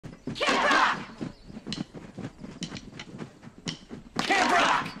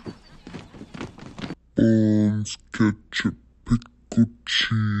buns, ketchup, pickle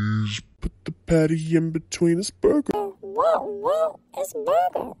cheese. Put the patty in between us, burger. Whoa, it's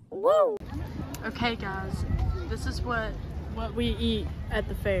burger. Whoa. Okay, guys, this is what we eat at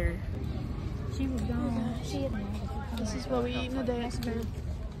the fair. She was gone. This is what we eat in the dance fair.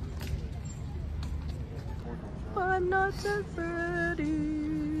 Five Nights at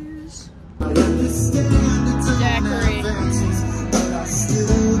Freddy's. Daiquiri.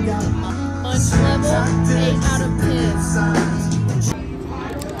 Lunch level, 8 out of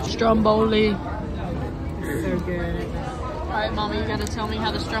 10. Stromboli. So good. Alright, Mommy, you gotta tell me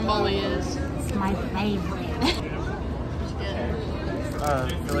how the Stromboli is. It's my favorite. It's good.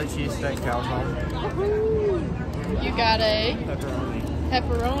 Philly cheesesteak calzone. You got a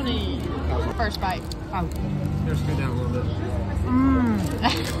Pepperoni. pepperoni. First bite. Oh. Just go down a little bit.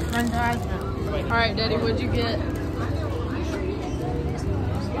 Fantastic. Alright, Daddy, what'd you get?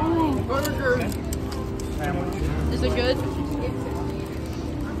 Ooh, burger. Sandwich. Is it good?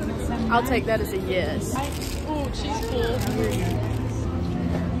 I'll take that as a yes. Ooh, cheese full.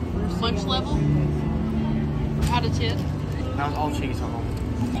 Lunch level? Out of 10? That was all cheese on them.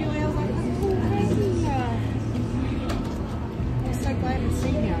 I'm so glad to see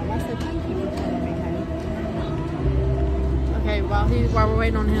you. I said thank you for telling me, honey. Okay, while we're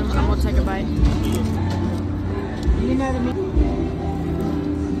waiting on him, I'm gonna take a bite. You know the meaning?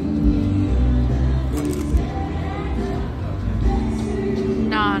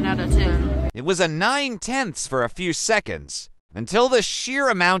 9 out of 10. It was a 9/10 for a few seconds, until the sheer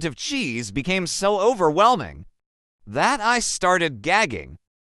amount of cheese became so overwhelming that I started gagging.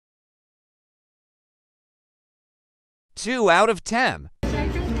 2 out of 10. 8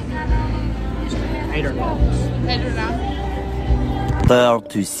 or 9. 8 or 9? 4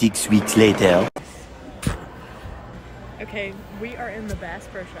 to 6 weeks later. Okay, we are in the Bass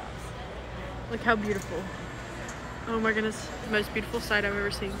Pro Shops. Look how beautiful. Oh my goodness, the most beautiful sight I've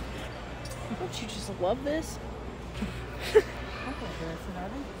ever seen. Don't you just love this? Look at this. And are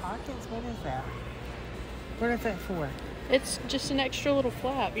these pockets? What is that? What is that for? It's just an extra little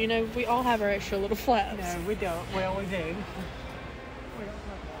flap. You know, we all have our extra little flaps. No, we don't. Well, we do.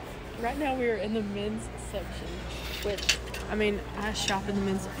 Right now we are in the men's section, which, I mean, I shop in the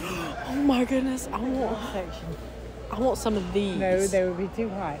men's. Oh my goodness, I want some of these. No, they would be too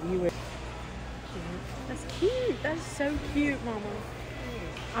hot. You would. That's cute. That's so cute,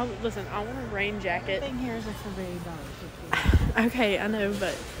 Mama. Listen, I want a rain jacket. Everything here is for $1 billion. Okay, I know,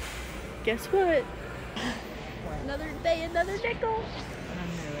 but guess what? Another day, another nickel.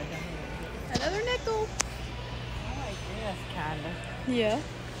 Another nickel. I like this, kind of. Yeah. I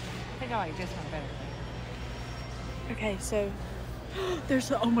think I like this one better. Okay, so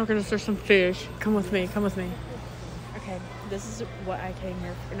oh my goodness, there's some fish. Come with me, come with me. Okay, this is what I came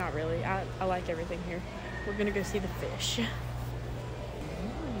here for. Not really. I like everything here. We're gonna go see the fish. I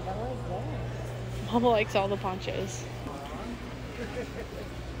like that. Mama likes all the ponchos.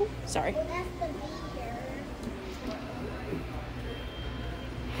 Ooh, sorry.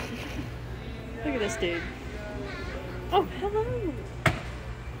 Look at this dude. Oh, hello.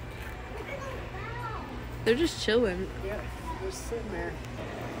 They're just chilling. Yeah, just sitting there.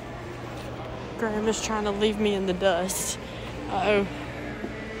 Graham is trying to leave me in the dust. Uh-oh.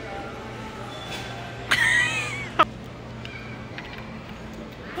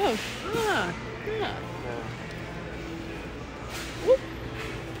 Oh, yeah. Whoop.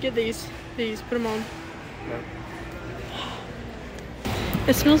 Get these, put them on.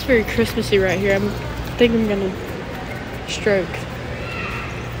 It smells very Christmassy right here. I think I'm gonna stroke.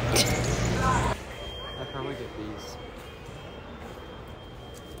 I'd probably get these.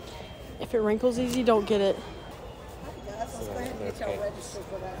 If it wrinkles easy, don't get it.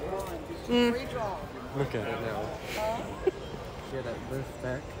 Look at it now. Get that lift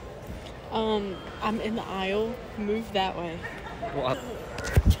back. I'm in the aisle. Move that way. Well,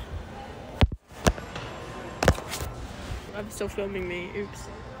 I'm still filming me. Oops.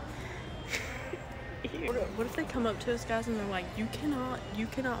 What if they come up to us, guys, and they're like, you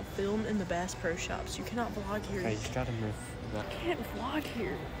cannot film in the Bass Pro Shops. You cannot vlog here. hey, you gotta move that. You can't vlog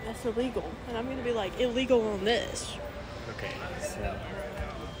here. That's illegal. And I'm gonna be like, illegal on this. Okay, so.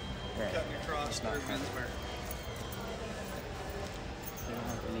 It's not transparent. They don't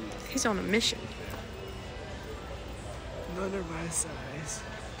have any. He's on a mission. None are my size.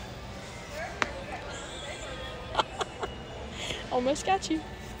 Almost got you.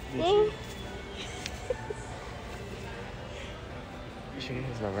 Did Whoa. you? You should get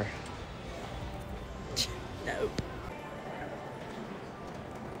his number. No.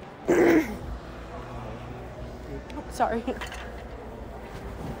 Sorry.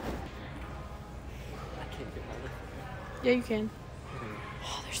 Yeah, you can.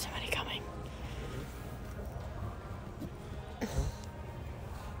 Oh, there's somebody coming.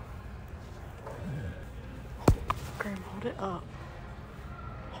 Graham, hold it up.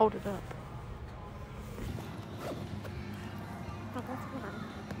 Hold it up. Oh, that's warm.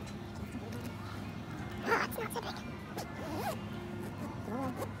 Oh, it's not so big.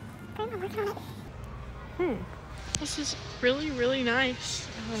 Grandma, work on it. This is really, really nice.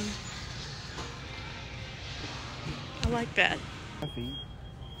 I like that.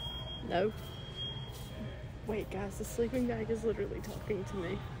 No. Wait, guys, the sleeping bag is literally talking to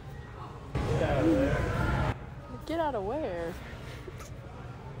me. Get out of there. Get out of where?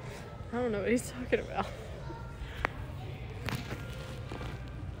 I don't know what he's talking about.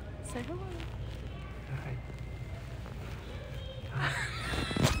 Say hello.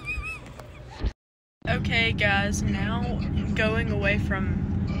 Okay, guys, now going away from.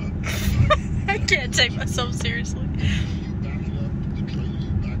 I can't take myself seriously.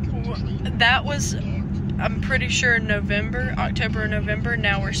 That was, I'm pretty sure, November, October or November.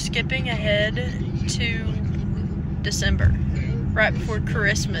 Now we're skipping ahead to December, right before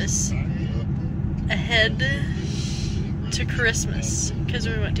Christmas. Ahead to Christmas, because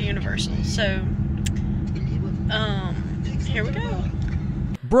we went to Universal. So, here we go.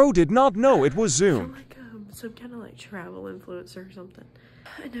 Bro did not know it was I feel Zoom. like some kind of like travel influencer or something.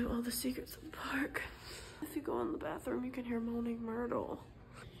 I know all the secrets of the park. If you go in the bathroom, you can hear moaning Myrtle.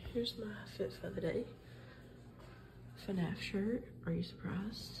 Here's my outfit for the day. FNAF shirt. Are you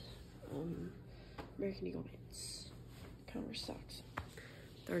surprised? American Eagle pants. Converse socks.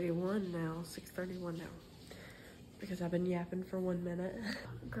 31 now. 6:31 now. Because I've been yapping for 1 minute.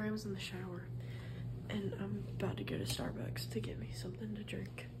 Graham's in the shower. And I'm about to go to Starbucks to get me something to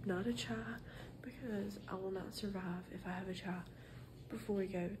drink. Not a chai, because I will not survive if I have a chai before we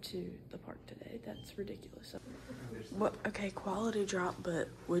go to the park today. That's ridiculous. What? Okay, quality drop, but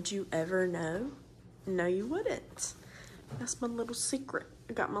would you ever know? No, you wouldn't. That's my little secret.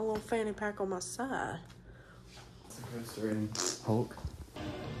 I got my little fanny pack on my side. Hulk.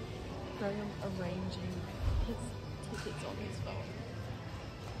 Graham arranging his tickets on his phone.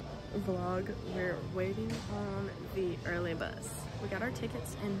 Vlog, we're waiting on the early bus. We got our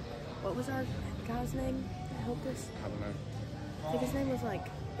tickets, and what was our guy's name that helped us? I don't know. I think his name was like,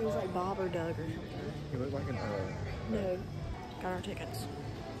 it was like Bob or Doug or something. He looked like an No, got our tickets.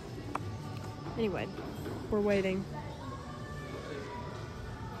 Anyway, we're waiting.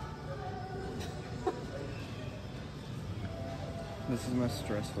 This is my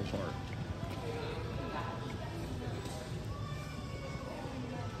stressful part.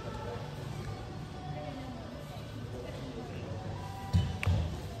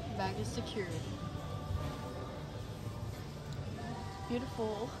 Bag is secured.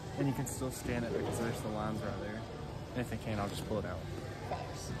 Beautiful. And you can still scan it because there's the lines right there. And if I can, I'll just pull it out.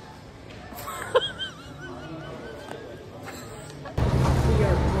 Facts. We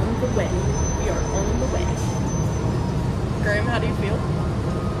are on the way. We are on the way. Graham, how do you feel?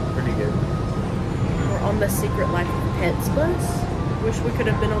 Pretty good. We're on the Secret Life of Pets bus. Wish we could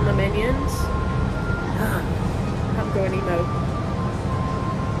have been on the Minions. I'm going emo.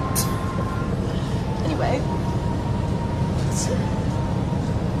 Anyway.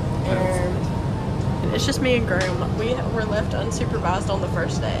 And it's just me and Graham. We were left unsupervised on the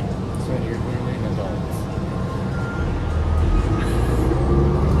first day. So you're literally an adult.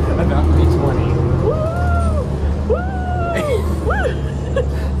 About to be 20. Woo! Woo! Woo!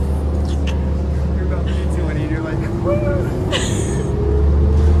 You're about to be 20 and you're like,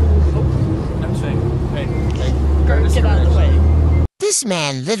 I'm saying, hey, Graham, get out of the way. This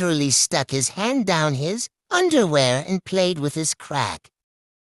man literally stuck his hand down his underwear and played with his crack.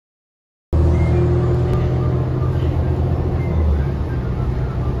 Are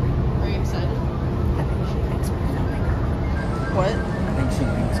you excited? What? I think she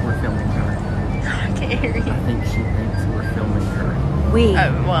thinks we're filming her. I can't hear you. I think she thinks we're filming her.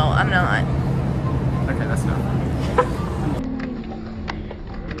 Oh, well, I'm not. Okay, that's not funny.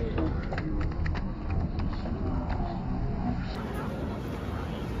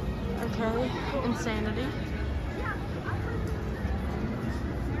 Okay, insanity.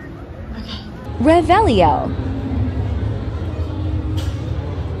 Okay. Revelio.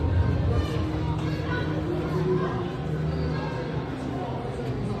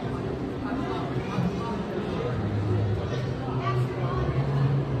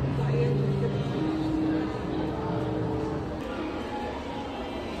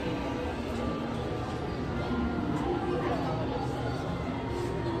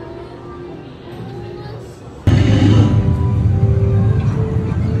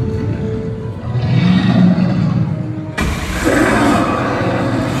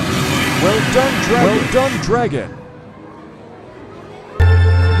 done, dragon.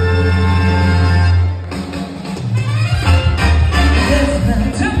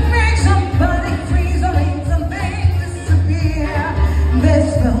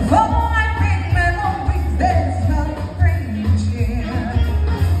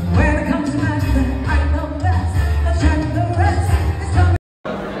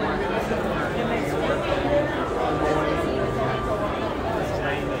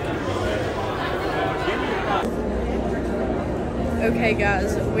 Okay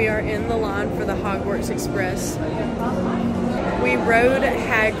guys, we are in the line for the Hogwarts Express. We rode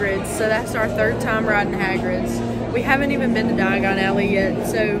Hagrid's, so that's our third time riding Hagrid's. We haven't even been to Diagon Alley yet,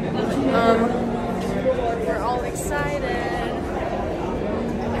 so we're all excited.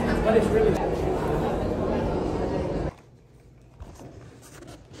 But it's really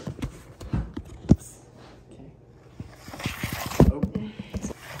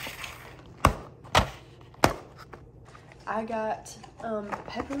I got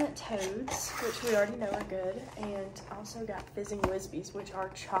peppermint toads, which we already know are good, and also got fizzing Whizbees, which are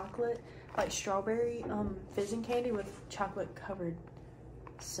chocolate, like strawberry fizzing candy with chocolate covered.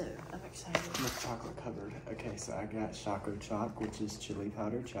 So I'm excited. With chocolate covered. Okay, so I got Choco Choc, which is chili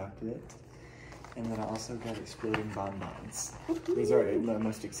powder chocolate, and then I also got exploding bonbons. These are the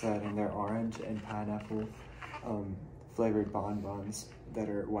most exciting. They're orange and pineapple flavored bonbons that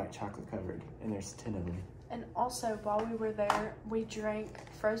are white chocolate covered, and there's 10 of them. And also, while we were there, we drank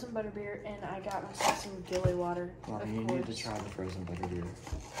frozen butterbeer, and I got myself some Gilly water. Mommy, you need to try the frozen butterbeer.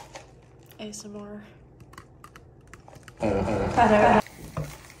 ASMR. Okay,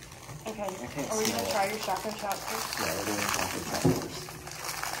 Okay, are we gonna try your Choco Choc first? yeah, we're doing chocolate choc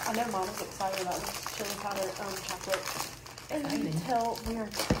first. I know Mom was excited about this chili powder chocolate. And you can tell we are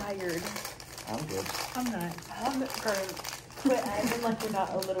tired. I'm good. I'm not. I'm gonna quit acting like we're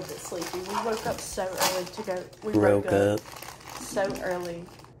not a little bit sleepy. We woke up so early to go. We woke up so early.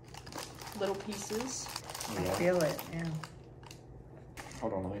 Little pieces. I feel it, yeah.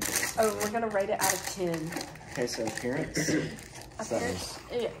 Hold on, let me do this. Oh, we're gonna rate it out of 10. Okay, so appearance. Appearance,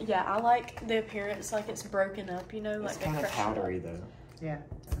 yeah, I like the appearance, like it's broken up, you know, like It's they kind of crushed it up. powdery though. Yeah,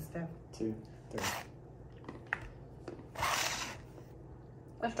 that's stuff. 2, 3.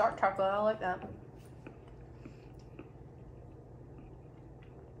 It's dark chocolate, I like that.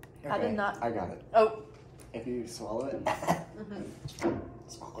 Okay, I did not. I got it. Oh. If you swallow it,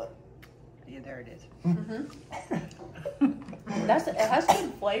 swallow it. Yeah, there it is. It has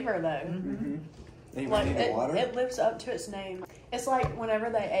good flavor though. You Like need the water? it lives up to its name. It's like whenever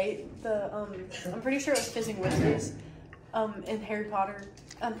they ate the I'm pretty sure it was Fizzing Whizbees in Harry Potter.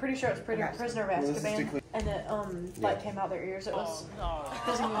 I'm pretty sure it was Prisoner of Azkaban, and it like came out their ears. It was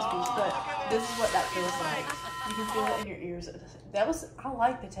Fizzing Whizbees, but this is what that feels like. You can feel it in your ears. I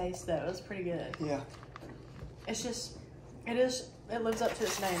like the taste though. It was pretty good. Yeah. It's just it lives up to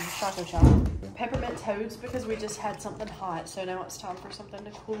its name, Choco Choc. Peppermint toads because we just had something hot, so now it's time for something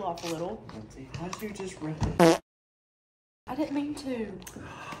to cool off a little. How did you just rip it? I didn't mean to.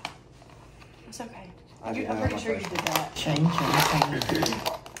 It's okay. I'm did that pretty on sure my you first did that. Change.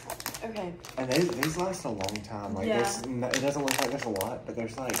 Okay. And these last a long time. Like Yeah. it doesn't look like there's a lot, but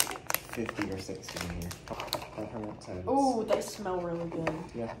there's like 50 or 60 in here. Peppermint toads. Ooh, they smell really good.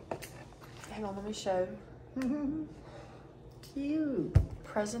 Yeah. Hang on, let me show. Cute.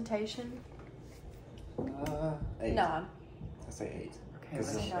 Presentation. 8. 9. I say 8. Okay,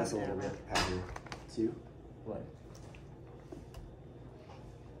 Because let's that's a see. little bit powder. 2. What?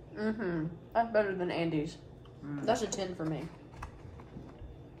 That's better than Andy's. That's a 10 for me.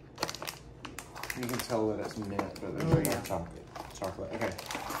 You can tell that it's mint, but there's no chocolate. Okay.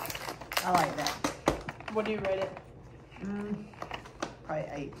 I like that. What do you rate it? Probably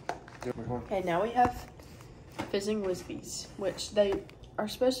 8. Okay, now we have Fizzing Whizbees, which they are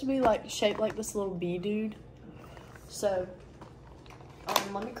supposed to be like shaped like this little bee dude. So,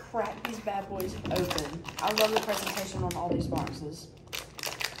 let me crack these bad boys open. I love the presentation on all these boxes.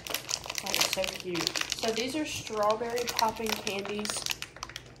 That is so cute. So these are strawberry popping candies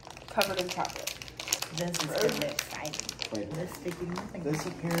covered in chocolate. This is really exciting. Wait. This sticky nothing. This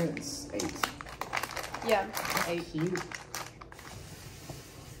appearance 8. Yeah. 8. Cute.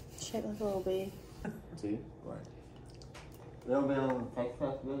 Shaped like a little bee. 2. What? Little bit on the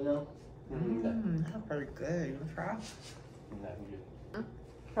Texas video. That's pretty good. You wanna try?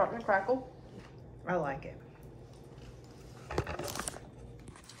 Chocolate crackle. I like it.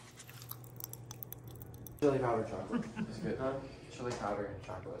 Chili powder chocolate. It's good, huh? Chili powder and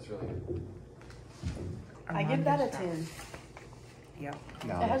chocolate. It's really good. I give that a 10. Yep.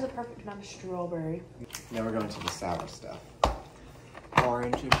 No. It has a perfect amount of strawberry. Now we're going to the sour stuff.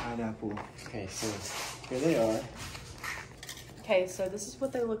 orange and pineapple. Okay, so here they are. Okay, so this is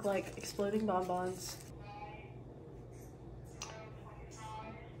what they look like, exploding bonbons.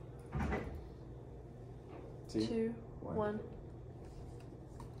 See? 2, 1.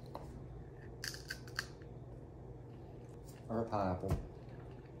 Or a pineapple.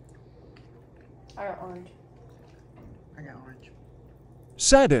 I got orange. I got orange.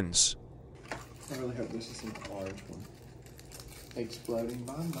 Saddens. I really hope this is an orange one. Exploding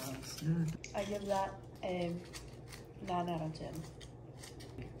bonbons. I give that a 9 out of 10.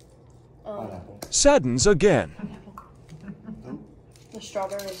 Pineapple. Saddens again. The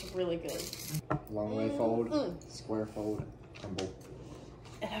strawberry is really good. Long way fold, square fold, crumble.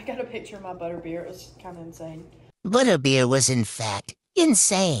 And I got a picture of my butterbeer. It was kind of insane. Butterbeer was in fact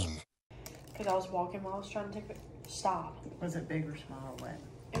insane. Because I was walking while I was trying to take a stop. Was it big or small or what?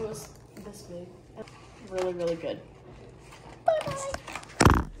 It was this big. Really, really good.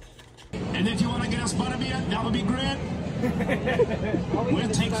 And if you want to get us butterbeer, that would be great. We'll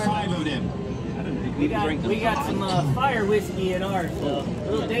take 5 of them. We got some fire whiskey in ours, so a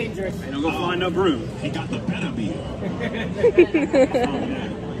little dangerous. Ain't no go find no brew. He got the better beer.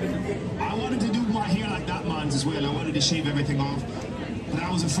 I wanted to do my hair like that man's as well. I wanted to shave everything off, but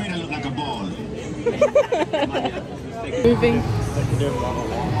I was afraid I looked like a ball. Moving.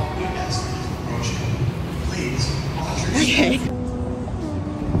 Okay.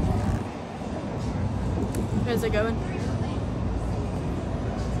 Is it going?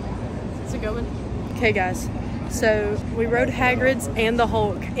 Is it going? Okay, guys. So we rode Hagrid's and the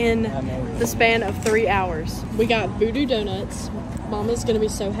Hulk in the span of 3 hours. We got voodoo donuts. Mama's gonna be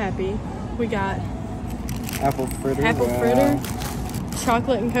so happy. We got Apple fritter.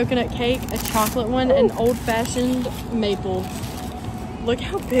 Chocolate and coconut cake, a chocolate one, and old-fashioned maple. Look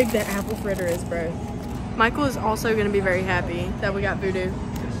how big that apple fritter is, bro. Michael is also gonna be very happy that we got voodoo.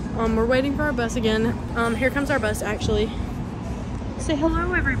 We're waiting for our bus again. Here comes our bus, actually. Say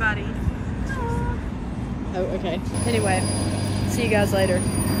hello, everybody. Oh, okay. Anyway, see you guys later.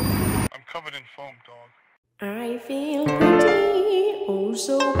 I'm covered in foam, dog. I feel pretty, oh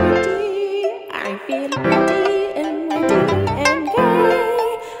so pretty. I feel pretty and witty and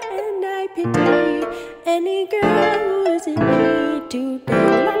gay, and I pity any girl who's in need to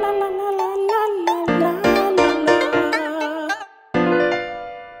be